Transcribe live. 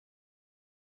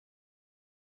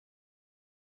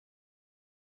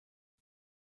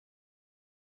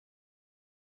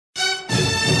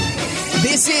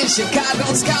This is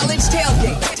Chicago's College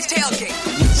Tailgate.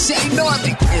 Shea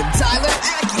Norling and Tyler.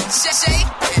 Aki, Shea,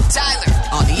 and Tyler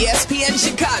on ESPN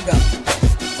Chicago.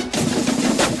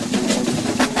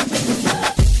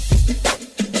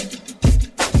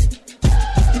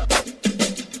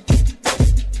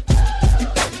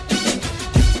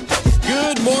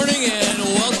 Good morning and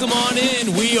welcome on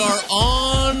in. We are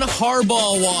on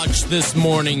Harbaugh Watch this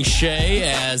morning, Shea,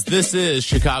 as this is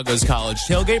Chicago's College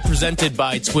Tailgate presented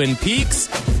by Twin Peaks.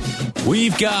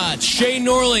 We've got Shea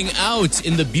Norling out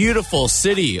in the beautiful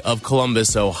city of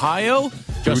Columbus, Ohio.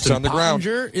 Justin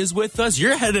Pottinger is with us.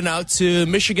 You're heading out to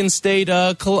Michigan State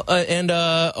and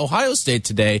Ohio State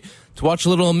today to watch a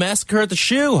little massacre at the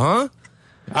Shoe, huh?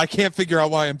 I can't figure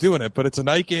out why I'm doing it, but it's a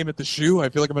night game at the Shoe. I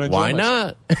feel like I'm going to enjoy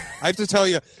myself. Why not? I have to tell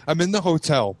you, I'm in the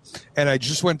hotel, and I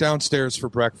just went downstairs for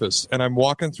breakfast, and I'm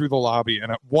walking through the lobby,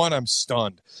 and I'm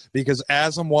stunned, because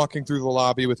as I'm walking through the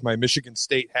lobby with my Michigan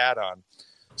State hat on,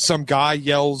 some guy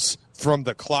yells from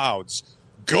the clouds,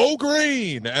 "Go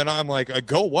green!" And I'm like,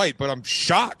 "Go white," but I'm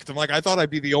shocked. I'm like, I thought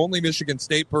I'd be the only Michigan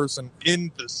State person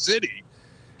in the city.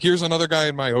 Here's another guy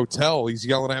in my hotel. He's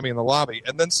yelling at me in the lobby.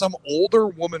 And then some older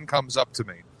woman comes up to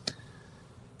me.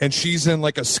 And she's in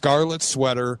like a scarlet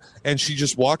sweater. And she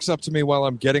just walks up to me while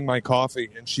I'm getting my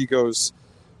coffee. And she goes,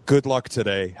 "Good luck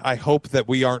today. I hope that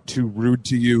we aren't too rude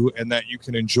to you and that you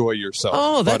can enjoy yourself."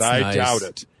 Oh, that's nice. But I doubt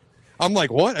it. I'm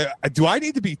like, what? Do I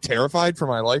need to be terrified for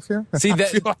my life here? See,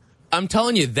 I'm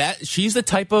telling you, that she's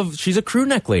a crew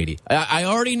neck lady. I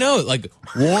already know. Like,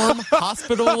 warm,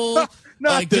 hospitable...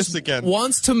 Not this again.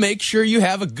 Wants to make sure you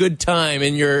have a good time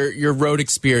in your road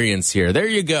experience here. There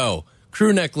you go.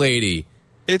 Crew neck lady.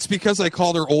 It's because I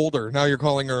called her older. Now you're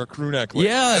calling her a crew neck lady.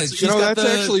 Yeah. That's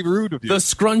actually rude of you. The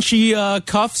scrunchy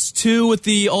cuffs, too, with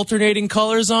the alternating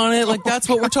colors on it. Like, that's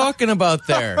what we're talking about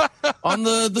there. On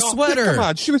the sweater. Come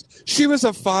on. She was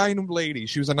a fine lady.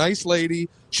 She was a nice lady.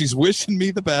 She's wishing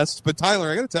me the best. But, Tyler,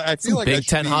 I got to tell you, I feel like Big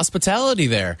Ten hospitality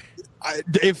there.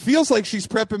 It feels like she's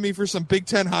prepping me for some Big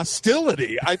Ten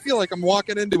hostility. I feel like I'm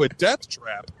walking into a death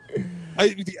trap.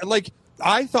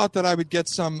 I thought that I would get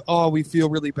some, we feel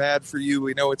really bad for you.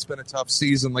 We know it's been a tough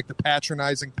season, like the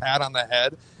patronizing pat on the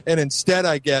head. And instead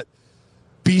I get,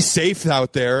 be safe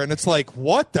out there. And it's like,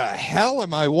 what the hell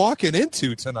am I walking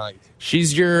into tonight?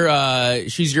 She's your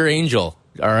angel.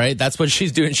 All right. That's what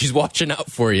she's doing. She's watching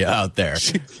out for you out there.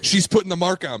 She's putting the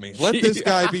mark on me. Let this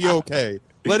guy be okay.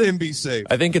 Let him be safe.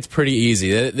 I think it's pretty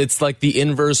easy. It's like the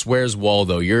inverse Where's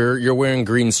Waldo. You're wearing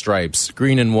green stripes,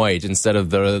 green and white, instead of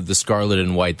the scarlet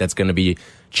and white. That's going to be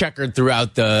checkered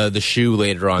throughout the shoe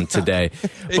later on today.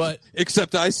 But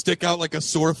except I stick out like a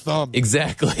sore thumb.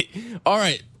 Exactly. All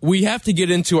right. We have to get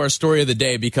into our story of the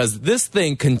day because this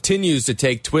thing continues to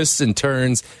take twists and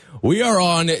turns. We are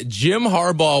on Jim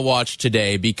Harbaugh Watch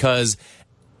today because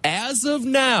as of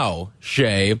now,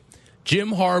 Shea,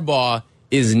 Jim Harbaugh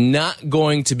is not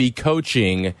going to be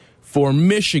coaching for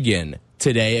Michigan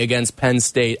today against Penn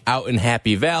State out in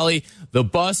Happy Valley. The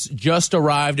bus just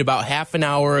arrived about half an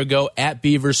hour ago at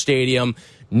Beaver Stadium.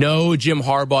 No Jim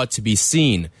Harbaugh to be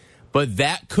seen. But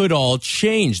that could all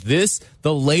change. The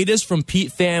latest from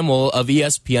Pete Thamel of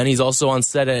ESPN. He's also on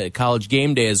set at College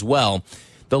Game Day as well.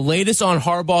 The latest on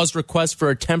Harbaugh's request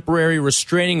for a temporary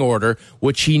restraining order,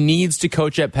 which he needs to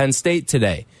coach at Penn State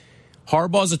today.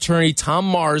 Harbaugh's attorney, Tom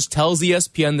Mars, tells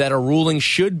ESPN that a ruling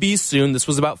should be soon. This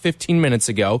was about 15 minutes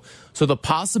ago. So the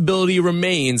possibility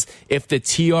remains if the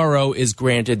TRO is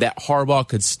granted that Harbaugh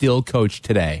could still coach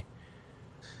today.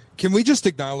 Can we just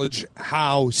acknowledge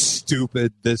how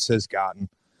stupid this has gotten?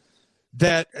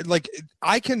 That,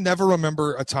 I can never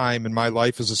remember a time in my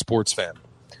life as a sports fan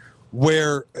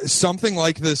where something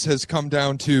like this has come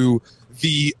down to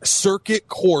the circuit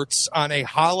courts on a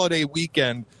holiday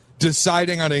weekend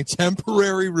deciding on a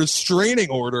temporary restraining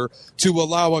order to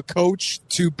allow a coach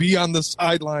to be on the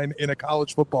sideline in a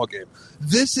college football game.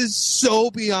 This is so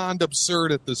beyond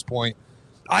absurd at this point.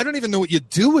 I don't even know what you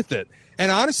do with it.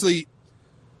 And honestly,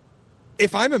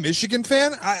 if I'm a Michigan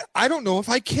fan, I don't know if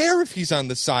I care if he's on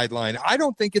the sideline. I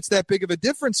don't think it's that big of a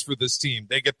difference for this team.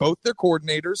 They get both their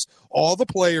coordinators. All the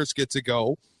players get to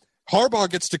go. Harbaugh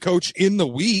gets to coach in the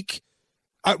week.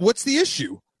 What's the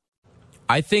issue?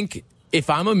 I think if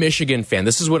I'm a Michigan fan,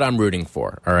 this is what I'm rooting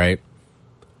for, all right?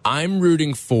 I'm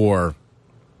rooting for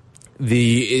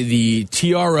the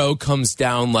TRO comes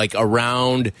down like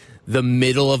around the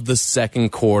middle of the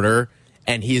second quarter,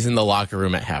 and he's in the locker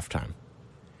room at halftime.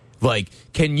 Like,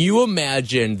 can you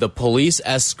imagine the police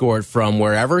escort from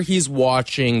wherever he's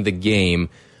watching the game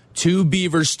to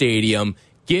Beaver Stadium,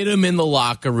 get him in the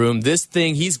locker room, this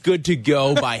thing, he's good to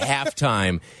go by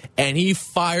halftime, and he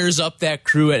fires up that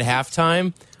crew at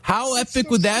halftime? How epic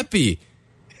would that be?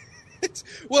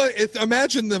 Well,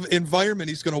 imagine the environment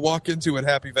he's going to walk into at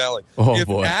Happy Valley. Oh,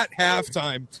 boy. At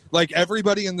halftime, like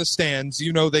everybody in the stands,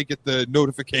 they get the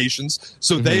notifications,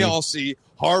 so they all see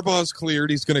Harbaugh's cleared.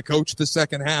 He's going to coach the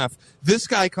second half. This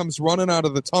guy comes running out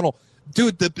of the tunnel.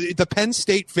 Dude, the Penn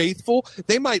State faithful,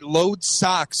 they might load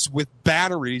socks with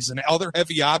batteries and other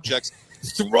heavy objects,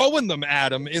 throwing them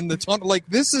at him in the tunnel. Like,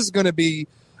 this is going to be,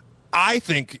 I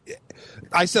think,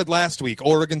 I said last week,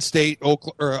 Oregon State,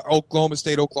 Oklahoma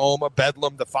State, Oklahoma,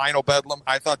 Bedlam, the final Bedlam.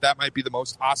 I thought that might be the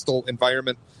most hostile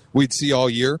environment we'd see all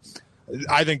year.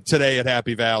 I think today at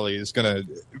Happy Valley is going to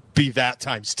be that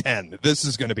times 10. This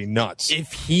is going to be nuts.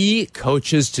 If he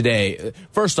coaches today,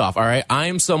 first off, all right, I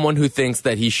am someone who thinks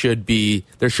that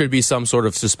there should be some sort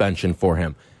of suspension for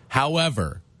him.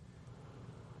 However,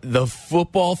 the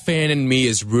football fan in me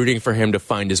is rooting for him to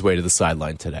find his way to the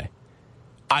sideline today.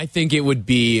 I think it would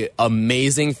be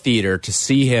amazing theater to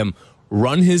see him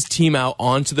run his team out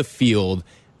onto the field,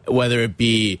 whether it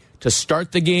be to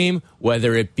start the game,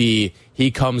 whether it be he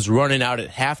comes running out at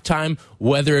halftime,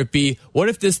 whether it be, what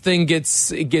if this thing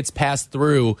gets passed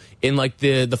through in like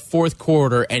the fourth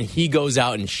quarter and he goes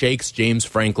out and shakes James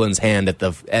Franklin's hand at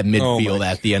midfield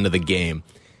at the end of the game?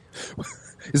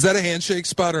 Is that a handshake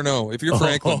spot or no? If you're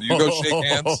Franklin, do you go shake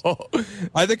hands?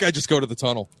 I think I just go to the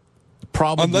tunnel.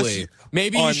 Probably.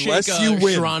 Maybe you shake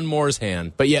Sharon Moore's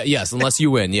hand. But yes, unless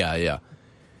you win. Yeah.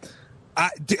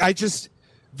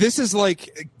 This is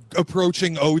like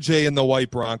approaching OJ and the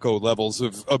White Bronco levels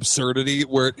of absurdity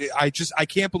where I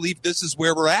can't believe this is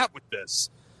where we're at with this.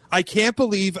 I can't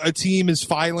believe a team is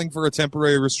filing for a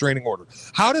temporary restraining order.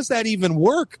 How does that even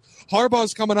work?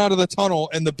 Harbaugh's coming out of the tunnel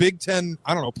and the Big Ten,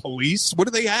 I don't know, police? What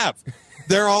do they have?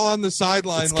 They're all on the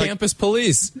sideline. It's campus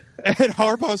police. And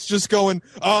Harbaugh's just going,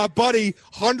 buddy,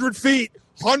 100 feet,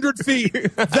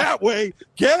 that way,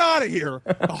 get out of here.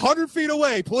 100 feet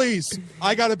away, please.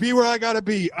 I got to be where I got to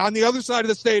be. On the other side of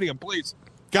the stadium, please.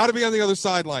 Got to be on the other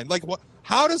sideline. Like, what?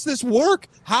 How does this work?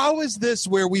 How is this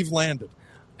where we've landed?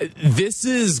 This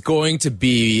is going to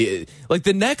be, like,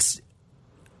 the next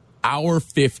hour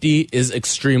 50 is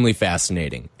extremely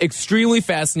fascinating. Extremely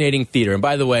fascinating theater. And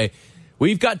by the way,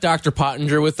 we've got Dr.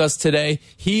 Pottinger with us today.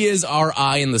 He is our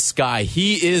eye in the sky.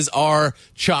 He is our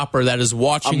chopper that is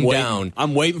watching down.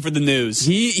 I'm waiting for the news.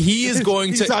 He is going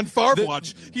He's on Favre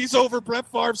Watch. He's over Brett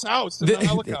Favre's house in a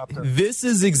helicopter. This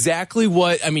is exactly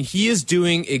what, he is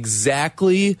doing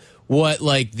exactly what,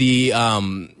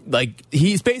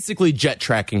 he's basically jet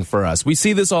tracking for us. We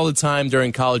see this all the time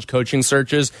during college coaching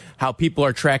searches, how people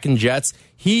are tracking jets.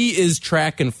 He is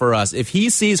tracking for us. If he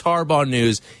sees Harbaugh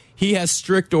news, he has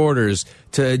strict orders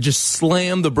to just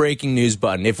slam the breaking news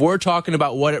button. If we're talking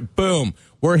about boom,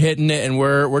 we're hitting it, and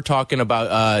we're talking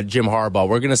about Jim Harbaugh.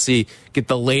 We're going to get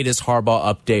the latest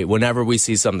Harbaugh update whenever we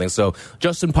see something. So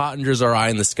Justin Pottinger's our eye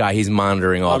in the sky. He's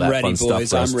monitoring all that fun stuff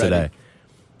for us today.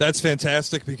 That's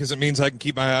fantastic because it means I can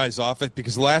keep my eyes off it,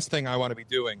 because the last thing I want to be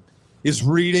doing is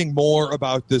reading more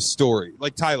about this story.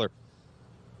 Like, Tyler,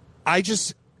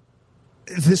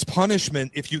 this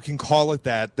punishment, if you can call it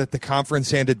that the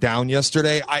conference handed down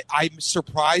yesterday, I'm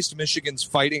surprised Michigan's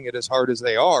fighting it as hard as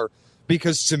they are,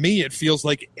 because to me it feels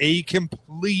like a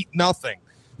complete nothing.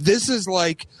 This is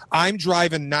like I'm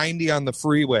driving 90 on the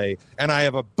freeway and I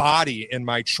have a body in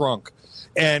my trunk.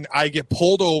 And I get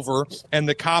pulled over, and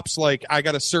the cop's like, I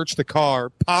got to search the car,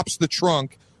 pops the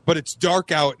trunk, but it's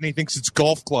dark out, and he thinks it's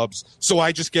golf clubs, so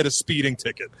I just get a speeding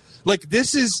ticket. Like,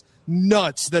 this is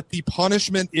nuts that the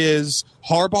punishment is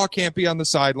Harbaugh can't be on the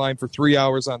sideline for 3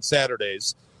 hours on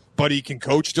Saturdays, but he can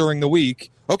coach during the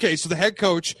week. Okay, so the head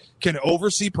coach can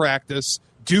oversee practice,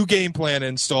 do game plan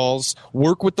installs,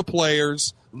 work with the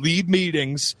players, lead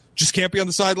meetings, just can't be on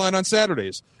the sideline on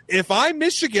Saturdays. If I'm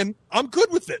Michigan, I'm good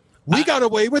with it. We got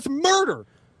away with murder.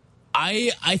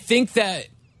 I think that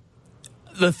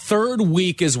the third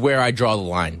week is where I draw the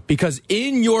line, because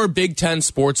in your Big Ten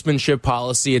sportsmanship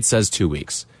policy, it says 2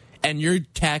 weeks, and you're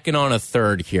tacking on a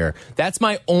third here. That's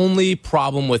my only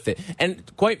problem with it. And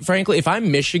quite frankly, if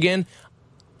I'm Michigan,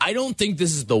 I don't think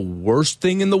this is the worst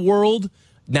thing in the world.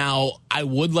 Now, I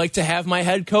would like to have my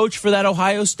head coach for that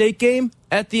Ohio State game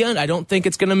at the end. I don't think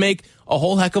it's going to make a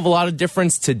whole heck of a lot of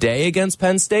difference today against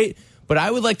Penn State. But I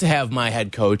would like to have my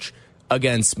head coach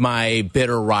against my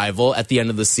bitter rival at the end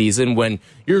of the season, when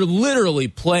you're literally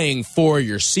playing for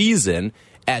your season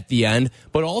at the end.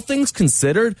 But all things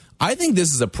considered, I think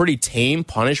this is a pretty tame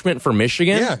punishment for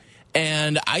Michigan. Yeah.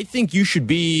 And I think you should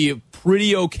be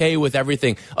pretty okay with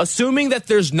everything, assuming that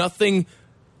there's nothing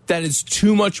that is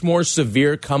too much more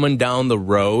severe coming down the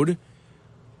road.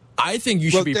 I think you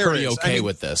should be pretty okay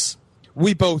with this.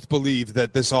 we both believe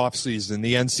that this offseason,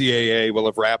 the NCAA will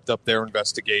have wrapped up their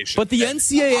investigation. But the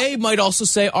NCAA might also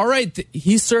say, all right,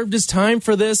 he served his time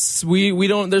for this. We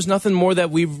don't, there's nothing more that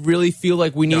we really feel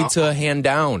like we need to hand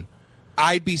down.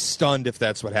 I'd be stunned if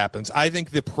that's what happens. I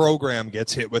think the program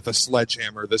gets hit with a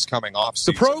sledgehammer this coming offseason.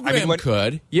 The program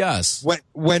could, yes.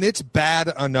 When it's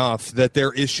bad enough that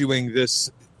they're issuing this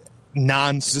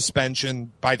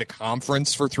non-suspension by the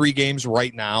conference for 3 games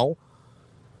right now,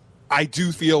 I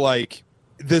do feel like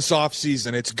this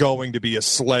offseason it's going to be a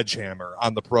sledgehammer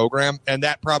on the program, and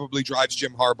that probably drives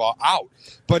Jim Harbaugh out.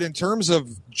 But in terms of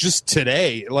just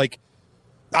today, like,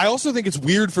 I also think it's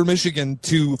weird for Michigan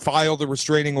to file the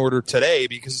restraining order today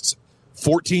because it's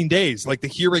 14 days. Like, the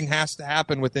hearing has to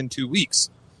happen within 2 weeks.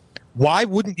 Why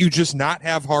wouldn't you just not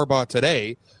have Harbaugh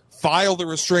today, file the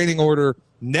restraining order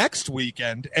next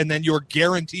weekend, and then you're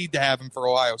guaranteed to have him for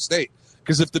Ohio State?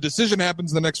 Because if the decision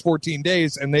happens in the next 14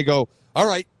 days and they go, all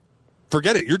right,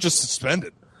 forget it, you're just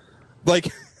suspended.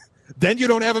 Like, then you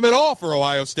don't have him at all for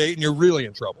Ohio State, and you're really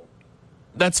in trouble.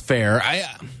 That's fair.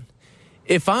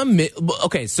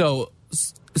 So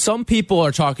some people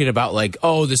are talking about like,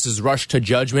 oh, this is rush to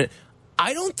judgment.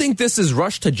 I don't think this is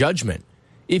rush to judgment.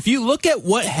 If you look at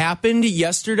what happened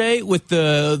yesterday with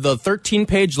the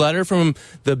 13-page letter from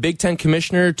the Big Ten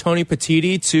commissioner, Tony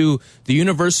Petitti, to the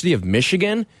University of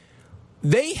Michigan,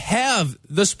 they have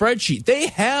the spreadsheet. They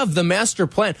have the master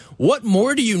plan. What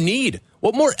more do you need?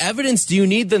 What more evidence do you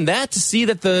need than that to see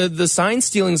that the sign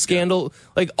stealing scandal,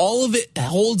 like all of it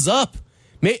holds up?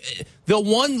 The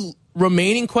one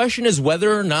remaining question is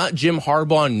whether or not Jim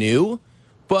Harbaugh knew,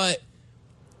 but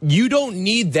you don't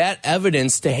need that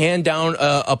evidence to hand down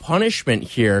a punishment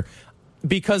here,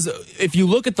 because if you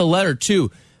look at the letter too,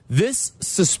 this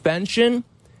suspension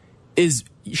is,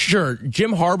 sure,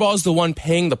 Jim Harbaugh is the one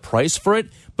paying the price for it,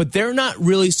 but they're not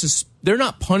really they're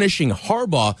not punishing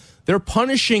Harbaugh, they're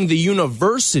punishing the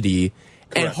university.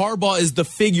 Correct. And Harbaugh is the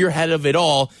figurehead of it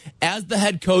all. As the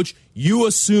head coach, you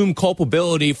assume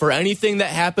culpability for anything that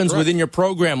happens within your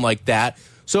program like that.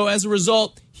 So as a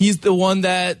result, he's the one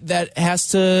that has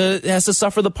to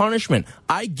suffer the punishment.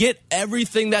 I get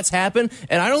everything that's happened,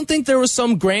 and I don't think there was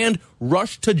some grand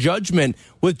rush to judgment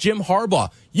with Jim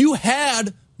Harbaugh. You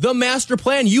had the master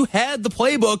plan. You had the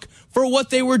playbook for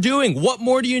what they were doing. What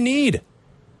more do you need?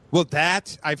 Well,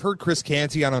 I've heard Chris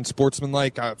Canty on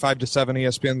Unsportsmanlike, 5 to 7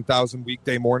 ESPN 1000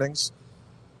 weekday mornings,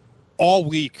 all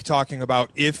week talking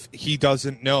about if he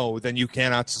doesn't know, then you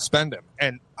cannot suspend him.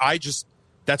 And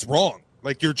that's wrong.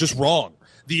 Like, you're just wrong.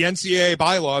 The NCAA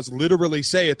bylaws literally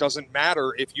say it doesn't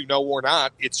matter if you know or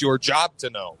not. It's your job to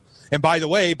know. And by the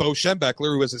way, Bo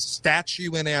Schembechler, who is a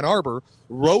statue in Ann Arbor,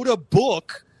 wrote a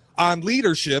book on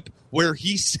leadership where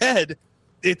he said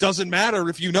it doesn't matter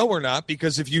if you know or not,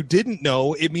 because if you didn't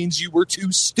know, it means you were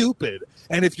too stupid.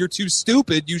 And if you're too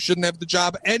stupid, you shouldn't have the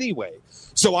job anyway.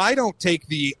 So I don't take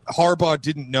the Harbaugh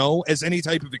didn't know as any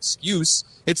type of excuse.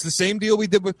 It's the same deal we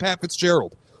did with Pat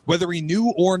Fitzgerald. Whether he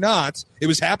knew or not, it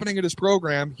was happening at his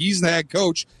program. He's the head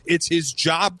coach. It's his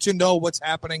job to know what's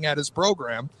happening at his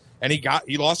program, and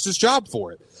he lost his job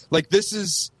for it. Like, this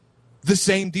is the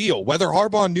same deal. Whether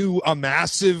Harbaugh knew a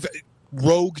massive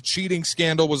rogue cheating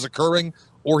scandal was occurring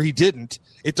or he didn't,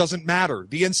 it doesn't matter.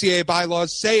 The NCAA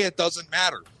bylaws say it doesn't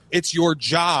matter. It's your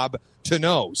job to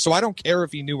know. So I don't care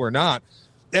if he knew or not.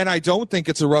 And I don't think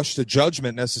it's a rush to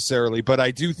judgment necessarily, but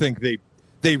I do think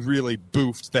they really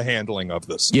boofed the handling of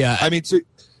this. Yeah. I mean, to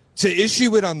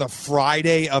issue it on the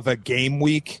Friday of a game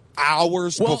week,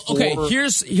 hours before. Okay,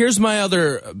 here's my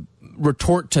other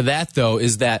retort to that, though,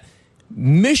 is that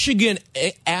Michigan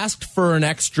asked for an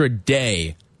extra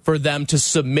day for them to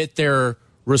submit their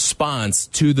response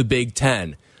to the Big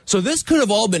Ten. So this could have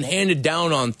all been handed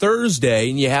down on Thursday,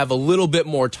 and you have a little bit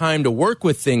more time to work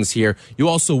with things here. You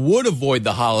also would avoid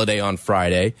the holiday on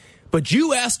Friday, but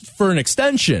you asked for an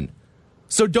extension.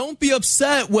 So don't be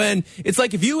upset when it's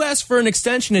like, if you ask for an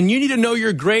extension and you need to know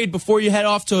your grade before you head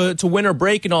off to winter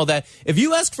break and all that, if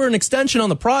you ask for an extension on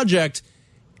the project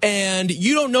and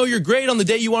you don't know your grade on the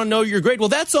day you want to know your grade, well,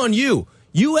 that's on you.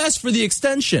 You asked for the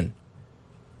extension.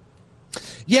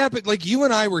 Yeah, but like you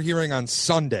and I were hearing on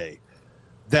Sunday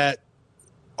that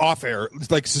off air,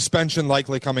 like suspension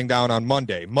likely coming down on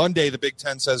Monday. Monday, the Big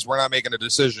Ten says we're not making a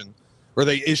decision, or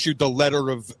they issued the letter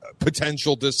of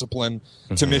potential discipline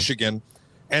to Michigan.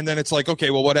 And then it's like, okay,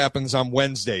 well, what happens on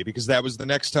Wednesday? Because that was the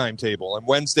next timetable. And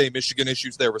Wednesday, Michigan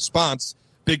issues their response.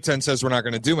 Big Ten says we're not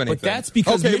going to do anything. But that's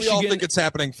because we all think it's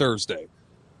happening Thursday.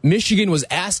 Michigan was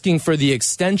asking for the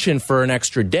extension for an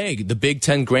extra day. The Big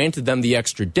Ten granted them the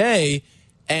extra day,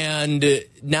 And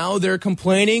now they're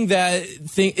complaining that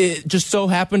it just so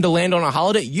happened to land on a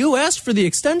holiday. You asked for the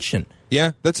extension.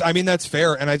 Yeah, that's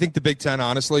fair. And I think the Big Ten,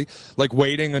 honestly, like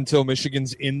waiting until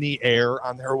Michigan's in the air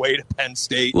on their way to Penn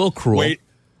State. A little cruel.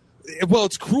 Well,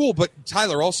 it's cruel, but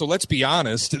Tyler, also, let's be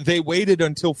honest. They waited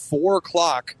until 4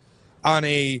 o'clock on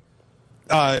a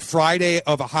Friday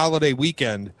of a holiday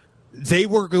weekend. They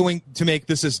were going to make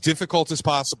this as difficult as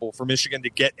possible for Michigan to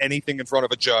get anything in front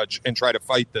of a judge and try to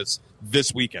fight this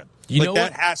weekend.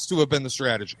 That has to have been the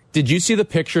strategy. Did you see the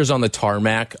pictures on the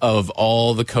tarmac of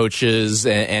all the coaches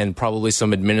and probably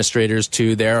some administrators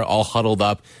too there, all huddled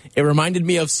up? It reminded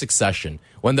me of Succession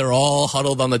when they're all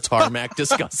huddled on the tarmac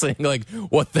discussing like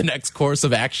what the next course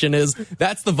of action is.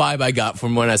 That's the vibe I got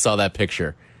from when I saw that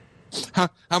picture.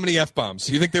 How many F-bombs?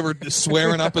 You think they were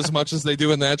swearing up as much as they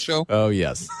do in that show? Oh,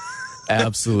 yes.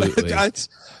 Absolutely.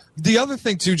 The other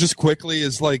thing, too, just quickly,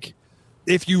 is like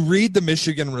if you read the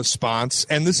Michigan response,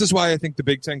 and this is why I think the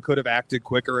Big Ten could have acted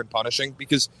quicker in punishing,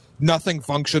 because nothing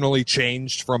functionally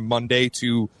changed from Monday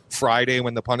to Friday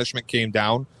when the punishment came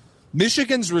down.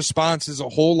 Michigan's response is a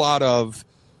whole lot of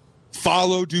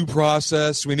follow due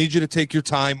process. We need you to take your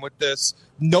time with this.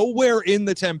 Nowhere in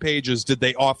the 10 pages did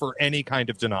they offer any kind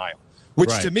of denial.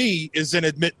 Which to me is an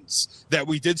admittance that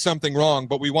we did something wrong,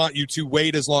 but we want you to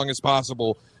wait as long as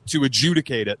possible to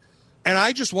adjudicate it. And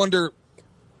I just wonder,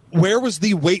 where was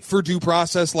the wait for due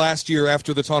process last year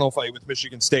after the tunnel fight with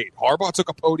Michigan State? Harbaugh took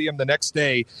a podium the next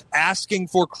day asking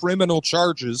for criminal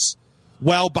charges,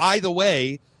 while, by the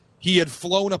way, he had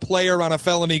flown a player on a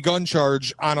felony gun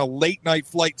charge on a late-night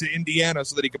flight to Indiana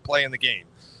so that he could play in the game.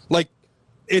 Like,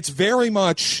 it's very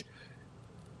much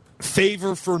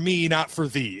favor for me, not for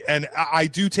thee. And I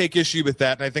do take issue with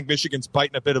that, and I think Michigan's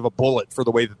biting a bit of a bullet for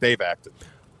the way that they've acted.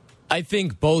 I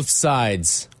think both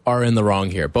sides are in the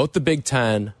wrong here, both the Big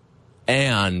Ten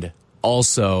and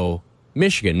also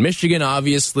Michigan. Michigan,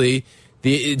 obviously,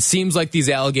 it seems like these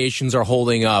allegations are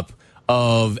holding up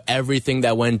of everything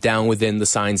that went down within the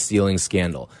sign stealing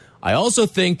scandal. I also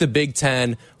think the Big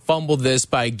Ten fumbled this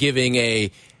by giving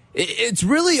it's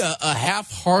really a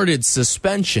half-hearted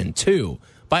suspension, too.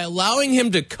 By allowing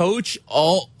him to coach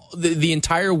all the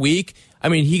entire week, I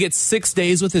mean, he gets 6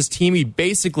 days with his team. He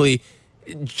basically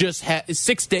just has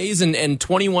 6 days and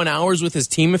 21 hours with his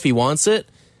team if he wants it.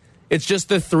 It's just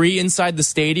the 3 inside the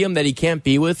stadium that he can't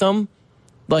be with them.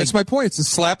 Like, that's my point. It's a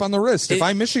slap on the wrist. If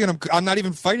I'm Michigan, I'm not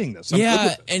even fighting this.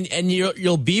 And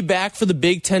you'll be back for the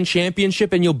Big Ten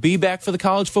championship, and you'll be back for the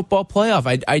college football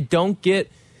playoff. I don't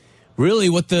get really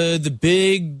what the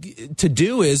big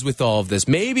to-do is with all of this.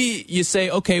 Maybe you say,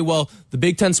 okay, well, the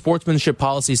Big Ten sportsmanship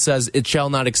policy says it shall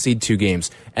not exceed 2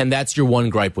 games, and that's your one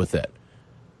gripe with it.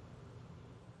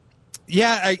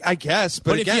 Yeah, I guess.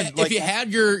 But again, if you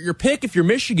had your pick, if you're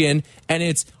Michigan, and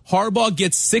it's Harbaugh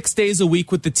gets 6 days a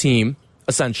week with the team,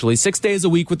 essentially 6 days a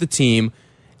week with the team,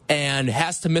 and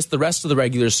has to miss the rest of the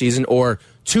regular season, or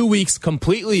 2 weeks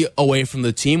completely away from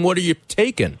the team, what are you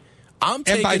taking? I'm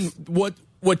taking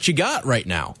what you got right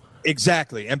now.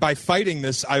 Exactly. And by fighting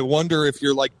this, I wonder if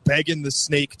you're like begging the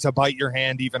snake to bite your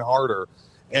hand even harder.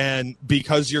 And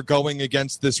because you're going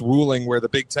against this ruling where the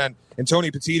Big Ten and Tony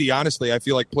Petitti, honestly, I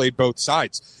feel like played both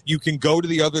sides. You can go to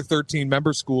the other 13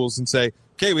 member schools and say,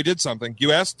 okay, we did something.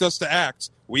 You asked us to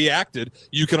act. We acted.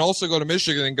 You can also go to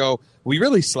Michigan and go, we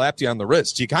really slapped you on the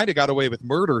wrist. You kind of got away with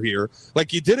murder here.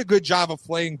 Like, you did a good job of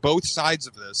playing both sides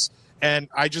of this. And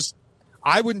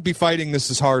I wouldn't be fighting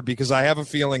this as hard, because I have a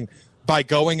feeling by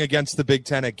going against the Big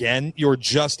Ten again, you're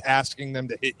just asking them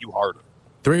to hit you harder.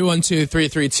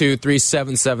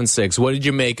 312-332-3776. What did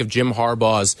you make of Jim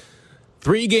Harbaugh's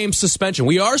 3-game suspension?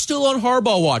 We are still on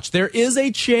Harbaugh Watch. There is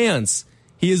a chance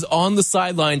he is on the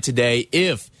sideline today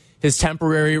if his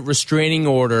temporary restraining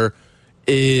order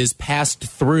is passed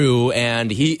through,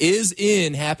 and he is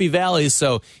in Happy Valley,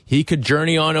 so he could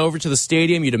journey on over to the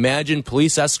stadium. You'd imagine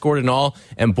police escort and all,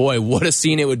 and boy, what a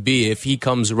scene it would be if he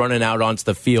comes running out onto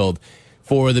the field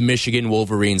for the Michigan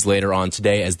Wolverines later on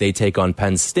today as they take on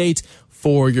Penn State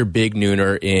for your big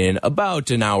nooner in about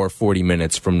an hour, 40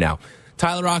 minutes from now.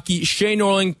 Tyler, Aki, Shea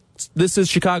Norling, this is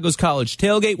Chicago's College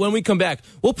Tailgate. When we come back,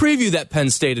 we'll preview that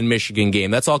Penn State and Michigan game.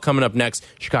 That's all coming up next.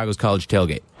 Chicago's College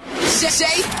Tailgate.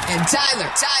 Shea and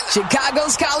Tyler.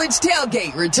 Chicago's College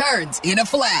Tailgate returns in a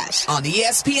flash on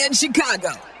ESPN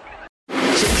Chicago.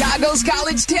 Chicago's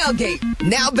College Tailgate.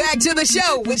 Now back to the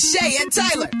show with Shea and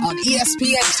Tyler on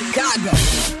ESPN Chicago.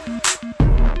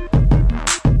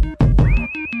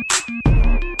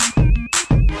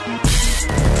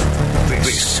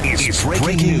 This is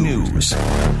breaking news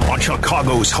on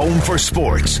Chicago's home for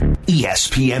sports,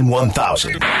 ESPN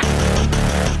 1000.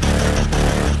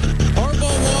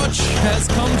 Harbaugh Watch has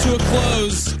come to a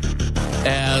close.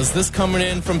 As this coming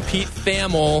in from Pete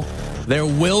Thamel, there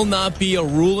will not be a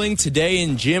ruling today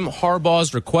in Jim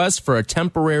Harbaugh's request for a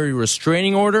temporary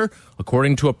restraining order.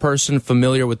 According to a person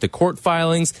familiar with the court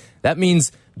filings, that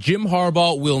means Jim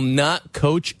Harbaugh will not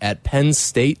coach at Penn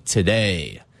State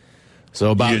today.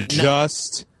 So you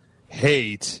just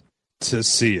hate to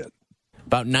see it.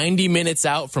 About 90 minutes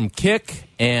out from kick,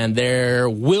 and there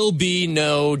will be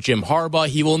no Jim Harbaugh.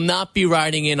 He will not be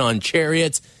riding in on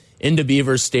Chariots into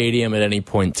Beaver Stadium at any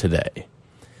point today.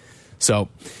 So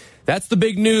that's the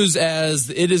big news, as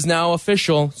it is now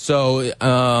official. So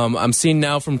I'm seeing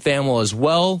now from Thamel as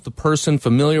well. The person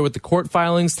familiar with the court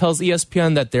filings tells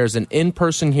ESPN that there's an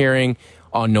in-person hearing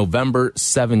on November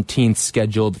 17th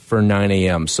scheduled for 9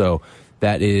 a.m. So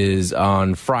that is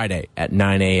on Friday at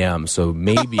 9 a.m. So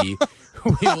maybe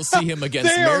we will see him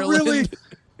against Maryland.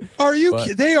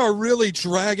 They are really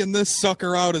dragging this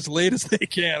sucker out as late as they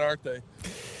can, aren't they?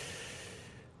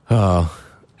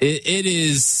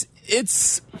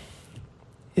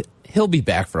 He'll be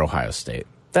back for Ohio State.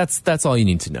 That's all you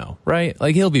need to know, right?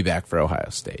 Like, he'll be back for Ohio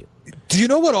State. Do you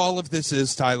know what all of this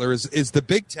is, Tyler? Is the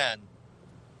Big Ten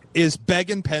is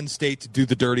begging Penn State to do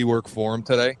the dirty work for him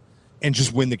today and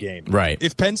just win the game. Right.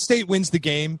 If Penn State wins the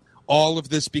game, all of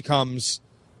this becomes,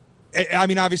 I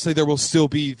mean, obviously there will still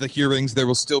be the hearings, there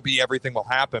will still be everything will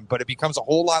happen, but it becomes a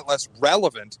whole lot less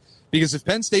relevant, because if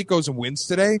Penn State goes and wins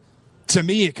today, to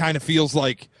me it kind of feels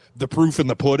like the proof in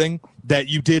the pudding that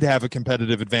you did have a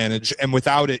competitive advantage, and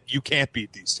without it, you can't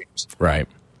beat these teams. Right.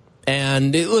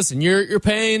 And listen, you're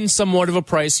paying somewhat of a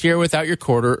price here without your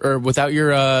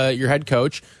head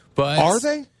coach, but are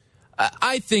they?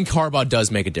 I think Harbaugh does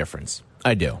make a difference.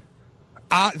 I do.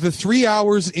 The 3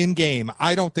 hours in game,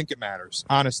 I don't think it matters,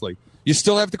 honestly. You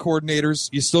still have the coordinators,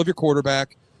 you still have your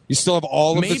quarterback, you still have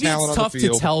all of the talent on the field. Maybe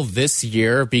it's tough to tell this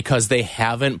year because they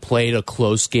haven't played a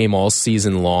close game all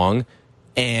season long,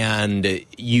 and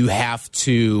you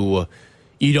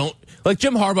don't, like,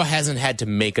 Jim Harbaugh hasn't had to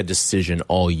make a decision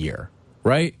all year,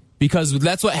 right? Because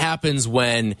that's what happens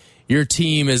when your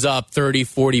team is up 30,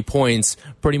 40 points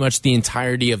pretty much the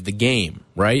entirety of the game,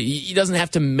 right? He doesn't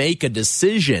have to make a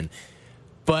decision.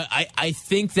 But I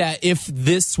think that if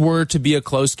this were to be a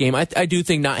close game, I do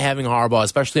think not having Harbaugh,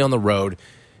 especially on the road,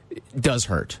 does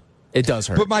hurt. It does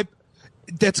hurt. But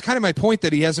that's kind of my point,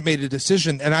 that he hasn't made a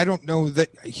decision, and I don't know that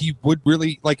he would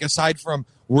really, like, aside from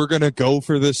we're going to go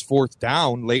for this fourth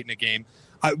down late in the game,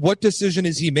 what decision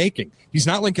is he making? He's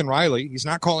not Lincoln Riley. He's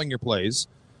not calling your plays.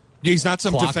 He's not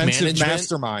some Clock defensive management.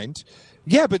 mastermind.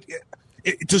 Yeah, but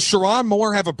does Sherrod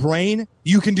Moore have a brain?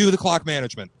 You can do the clock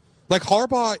management. Like,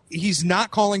 Harbaugh, he's not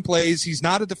calling plays. He's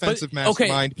not a defensive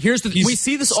mastermind. Okay, we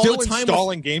see this all the time.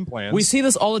 Installing game plans. We see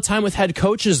this all the time with head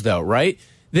coaches, though, right?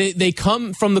 They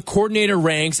come from the coordinator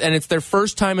ranks, and it's their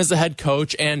first time as a head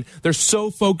coach, and they're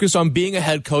so focused on being a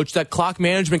head coach that clock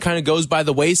management kind of goes by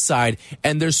the wayside,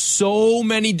 and there's so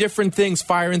many different things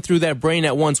firing through that brain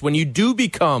at once. When you do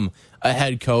become a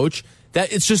head coach,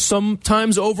 that it's just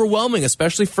sometimes overwhelming,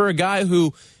 especially for a guy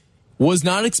who was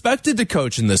not expected to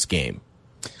coach in this game.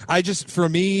 For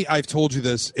me, I've told you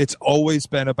this, it's always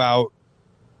been about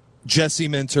Jesse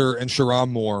Minter and Sherrod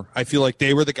Moore. I feel like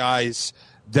they were the guys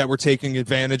that were taking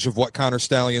advantage of what Connor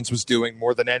Stallions was doing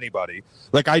more than anybody.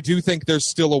 Like, I do think there's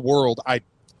still a world, I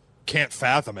can't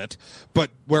fathom it,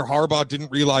 but where Harbaugh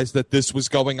didn't realize that this was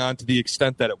going on to the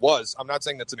extent that it was. I'm not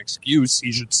saying that's an excuse.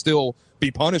 He should still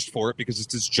be punished for it because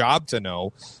it's his job to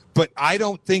know. But I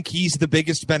don't think he's the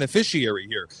biggest beneficiary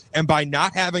here. And by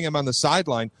not having him on the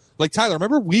sideline, like, Tyler,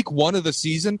 remember week 1 of the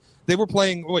season? They were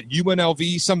playing,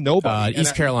 UNLV, some nobody.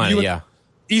 East Carolina, yeah.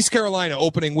 East Carolina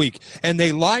opening week, and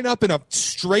they line up in a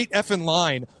straight effing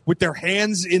line with their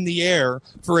hands in the air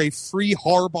for a free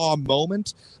Harbaugh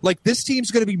moment. Like, this team's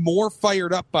going to be more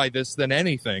fired up by this than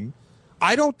anything.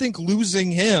 I don't think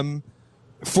losing him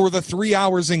for the 3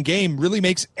 hours in game really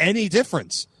makes any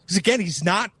difference. Because, again, he's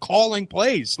not calling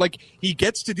plays. Like, he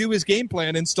gets to do his game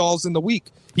plan installs in the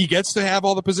week. He gets to have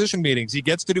all the position meetings. He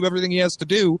gets to do everything he has to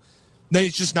do. Then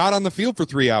he's just not on the field for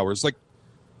 3 hours. Like,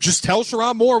 just tell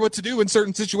Sherrod Moore what to do in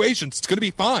certain situations. It's going to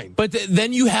be fine. But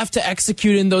then you have to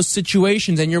execute in those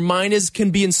situations, and your mind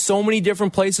can be in so many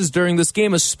different places during this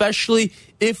game, especially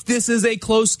if this is a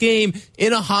close game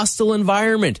in a hostile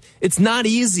environment. It's not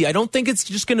easy. I don't think it's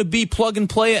just going to be plug and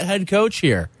play at head coach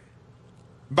here.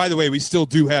 By the way, we still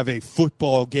do have a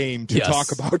football game to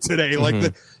talk about today. Mm-hmm.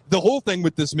 Like, the whole thing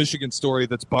with this Michigan story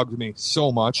that's bugged me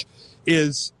so much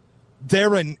is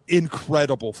they're an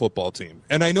incredible football team.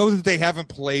 And I know that they haven't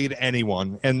played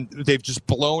anyone, and they've just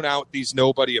blown out these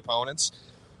nobody opponents.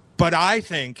 But I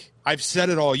think, I've said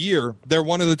it all year, they're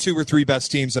one of the 2 or 3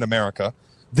 best teams in America.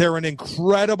 They're an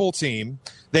incredible team.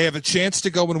 They have a chance to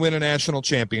go and win a national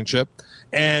championship.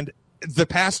 And the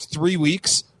past 3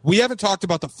 weeks, we haven't talked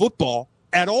about the football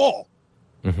at all.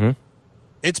 Mm-hmm.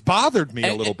 It's bothered me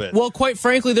a little bit. Well, quite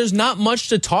frankly, there's not much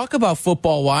to talk about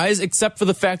football-wise except for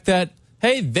the fact that,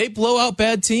 hey, they blow out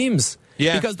bad teams.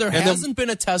 Yeah. Because there hasn't been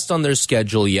a test on their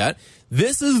schedule yet.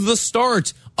 This is the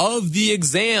start of the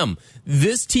exam.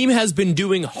 This team has been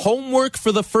doing homework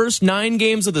for the first 9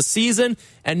 games of the season,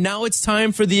 and now it's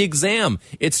time for the exam.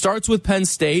 It starts with Penn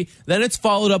State, then it's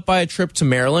followed up by a trip to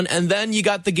Maryland, and then you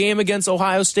got the game against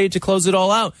Ohio State to close it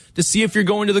all out to see if you're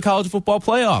going to the college football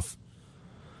playoff.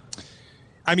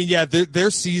 I mean, yeah,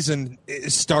 their season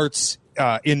starts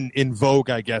in vogue,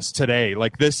 I guess, today.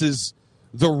 Like, this is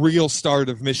the real start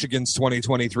of Michigan's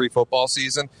 2023 football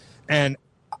season, and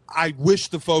I wish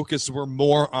the focus were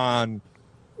more on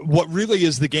what really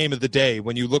is the game of the day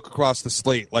when you look across the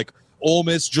slate. Like, Ole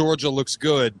Miss, Georgia looks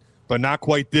good, but not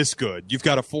quite this good. You've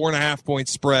got a 4.5-point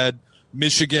spread.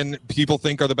 Michigan, people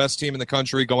think, are the best team in the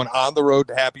country, going on the road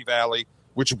to Happy Valley,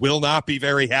 which will not be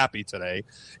very happy today.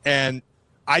 And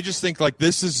I just think, like,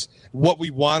 this is what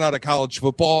we want out of college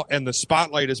football, and the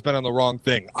spotlight has been on the wrong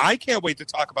thing. I can't wait to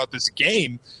talk about this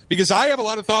game because I have a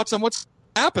lot of thoughts on what's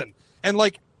happened. And,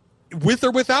 like, with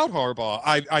or without Harbaugh,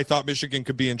 I thought Michigan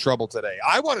could be in trouble today.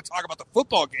 I want to talk about the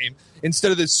football game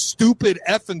instead of this stupid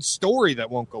effing story that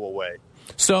won't go away.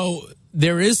 So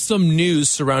there is some news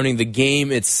surrounding the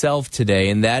game itself today,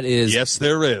 and that is... Yes,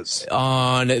 there is.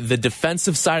 On the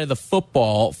defensive side of the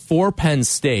football for Penn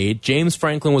State, James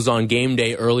Franklin was on game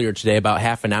day earlier today, about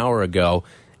half an hour ago,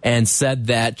 and said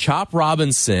that Chop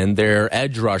Robinson, their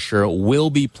edge rusher, will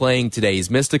be playing today.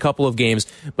 He's missed a couple of games,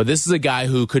 but this is a guy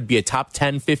who could be a top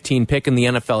 10, 15 pick in the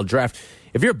NFL draft.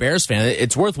 If you're a Bears fan,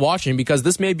 it's worth watching because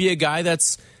this may be a guy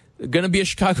that's going to be a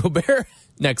Chicago Bear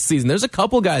next season. There's a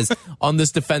couple guys on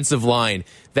this defensive line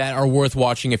that are worth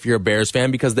watching if you're a Bears fan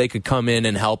because they could come in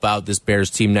and help out this Bears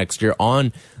team next year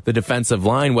on the defensive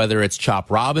line, whether it's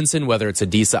Chop Robinson, whether it's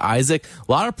Adisa Isaac,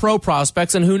 a lot of pro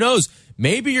prospects, and who knows,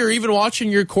 maybe you're even watching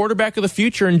your quarterback of the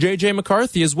future in J.J.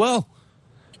 McCarthy as well.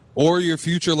 Or your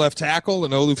future left tackle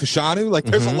in Olu Fashanu. Like,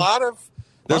 there's a lot of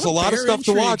stuff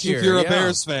to watch here, if you're a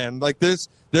Bears fan. Like, there's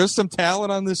some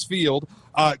talent on this field.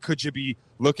 Could you be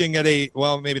looking at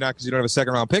maybe not because you don't have a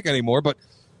second-round pick anymore, but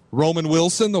Roman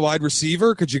Wilson, the wide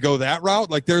receiver, could you go that route?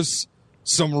 Like, there's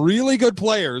some really good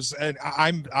players, and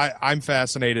I'm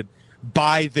fascinated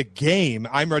by the game.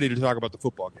 I'm ready to talk about the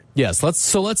football game. Yes,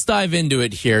 let's dive into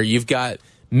it here. You've got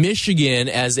Michigan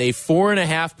as a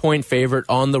 4.5-point favorite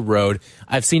on the road.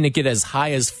 I've seen it get as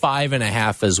high as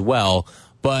 5.5 as well,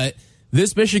 but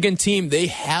this Michigan team, they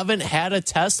haven't had a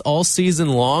test all season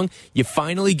long. You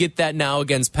finally get that now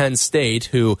against Penn State,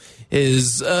 who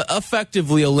is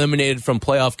effectively eliminated from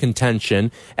playoff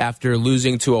contention after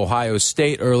losing to Ohio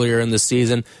State earlier in the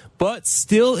season, but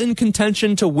still in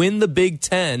contention to win the Big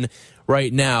Ten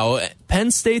right now.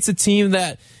 Penn State's a team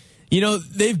that,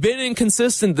 they've been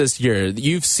inconsistent this year.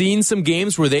 You've seen some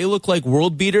games where they look like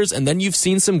world beaters, and then you've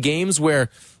seen some games where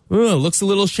it looks a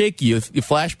little shaky. You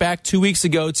flash back 2 weeks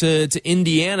ago to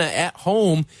Indiana at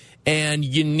home, and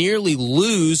you nearly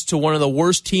lose to one of the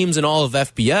worst teams in all of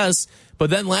FBS. But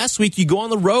then last week you go on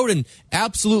the road and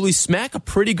absolutely smack a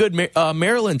pretty good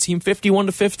Maryland team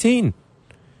 51-15.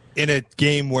 In a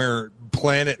game where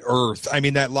planet Earth, I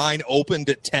mean, that line opened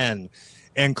at 10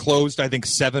 and closed, I think,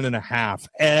 7.5.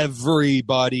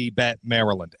 Everybody bet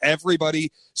Maryland.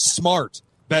 Everybody smart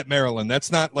bet Maryland.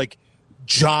 That's not like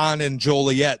John and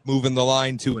Joliet moving the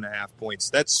line 2.5 points.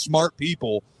 That's smart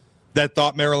people that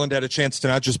thought Maryland had a chance to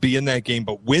not just be in that game,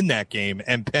 but win that game.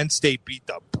 And Penn State beat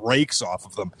the brakes off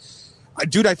of them.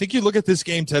 Dude, I think you look at this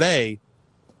game today,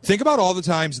 think about all the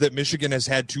times that Michigan has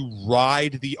had to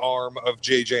ride the arm of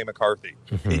J.J. McCarthy.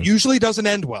 Mm-hmm. It usually doesn't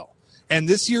end well. And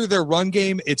this year, their run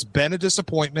game, it's been a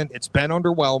disappointment. It's been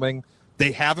underwhelming.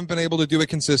 They haven't been able to do it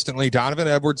consistently. Donovan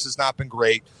Edwards has not been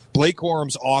great. Blake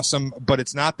Corum's awesome, but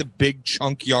it's not the big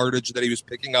chunk yardage that he was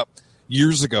picking up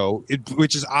years ago,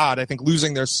 which is odd. I think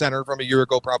losing their center from a year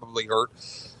ago probably hurt.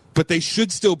 But they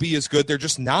should still be as good. They're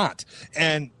just not.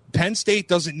 And Penn State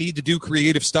doesn't need to do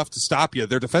creative stuff to stop you.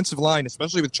 Their defensive line,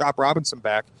 especially with Chop Robinson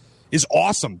back, is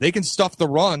awesome. They can stuff the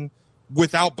run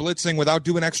without blitzing, without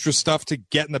doing extra stuff to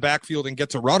get in the backfield and get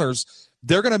to runners.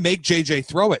 They're going to make JJ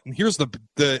throw it. And here's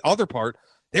the other part.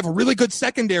 They have a really good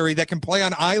secondary that can play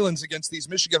on islands against these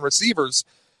Michigan receivers.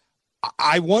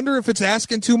 I wonder if it's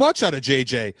asking too much out of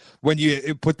JJ when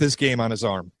you put this game on his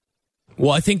arm.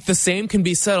 Well, I think the same can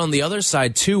be said on the other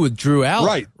side, too, with Drew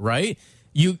Allen. Right?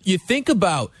 You think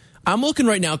about, I'm looking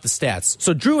right now at the stats.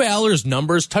 So Drew Aller's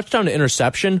numbers, touchdown to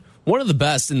interception, one of the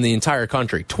best in the entire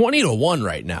country, 20-1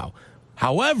 right now.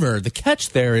 However, the catch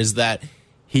there is that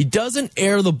he doesn't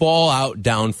air the ball out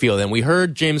downfield. And we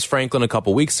heard James Franklin a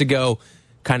couple weeks ago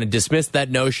kind of dismiss that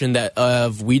notion that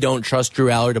we don't trust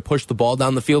Drew Aller to push the ball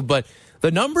down the field. But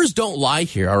the numbers don't lie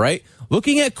here, all right?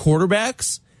 Looking at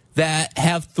quarterbacks that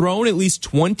have thrown at least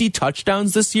 20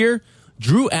 touchdowns this year,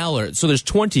 Drew Aller, so there's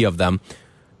 20 of them.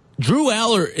 Drew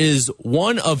Aller is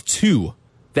one of two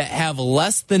that have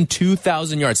less than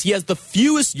 2,000 yards. He has the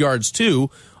fewest yards, too,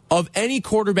 of any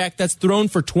quarterback that's thrown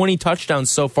for 20 touchdowns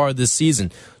so far this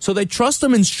season. So they trust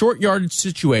him in short yardage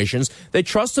situations. They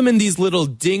trust him in these little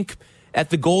dink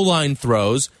at the goal line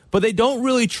throws, but they don't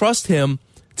really trust him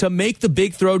to make the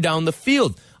big throw down the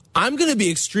field. I'm going to be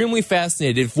extremely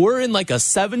fascinated if we're in like a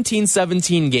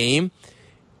 17-17 game,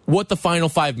 what the final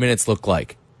 5 minutes look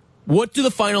like. What do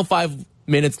the final 5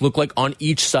 minutes look like on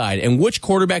each side, and which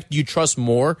quarterback do you trust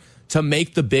more to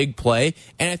make the big play?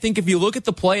 And I think if you look at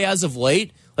the play as of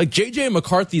late, like J.J.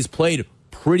 McCarthy's played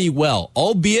pretty well,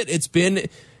 albeit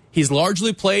he's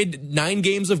largely played 9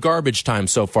 games of garbage time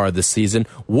so far this season.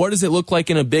 What does it look like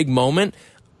in a big moment?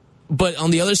 But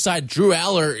on the other side, Drew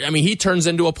Aller, I mean, he turns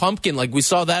into a pumpkin. Like we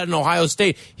saw that in Ohio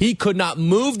State. He could not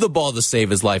move the ball to save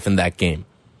his life in that game.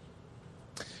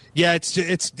 Yeah,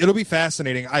 it'll be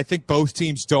fascinating. I think both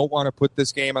teams don't want to put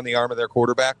this game on the arm of their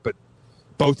quarterback, but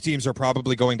both teams are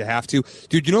probably going to have to.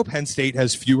 Dude, you know Penn State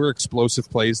has fewer explosive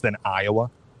plays than Iowa?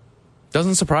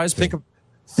 Doesn't surprise me.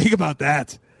 Think about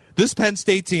that. This Penn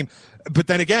State team, but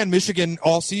then again, Michigan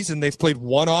all season, they've played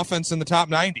one offense in the top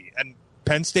 90, and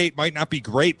Penn State might not be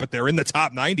great, but they're in the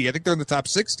top 90. I think they're in the top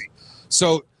 60.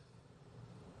 So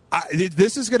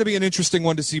this is going to be an interesting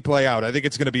one to see play out. I think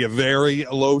it's going to be a very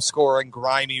low-scoring,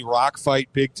 grimy, rock fight,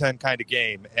 Big Ten kind of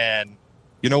game. And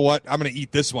you know what? I'm going to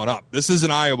eat this one up. This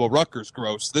isn't Iowa-Rutgers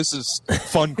gross. This is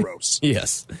fun gross.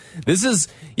 Yes. This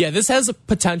has a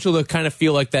potential to kind of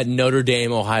feel like that Notre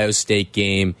Dame-Ohio State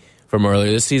game from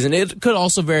earlier this season. It could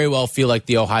also very well feel like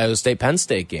the Ohio State-Penn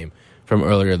State game from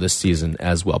earlier this season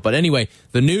as well. But anyway,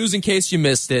 the news, in case you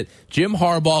missed it, Jim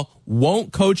Harbaugh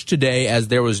won't coach today as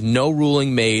there was no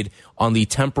ruling made on the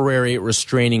temporary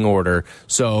restraining order.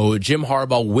 So Jim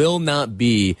Harbaugh will not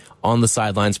be on the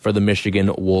sidelines for the Michigan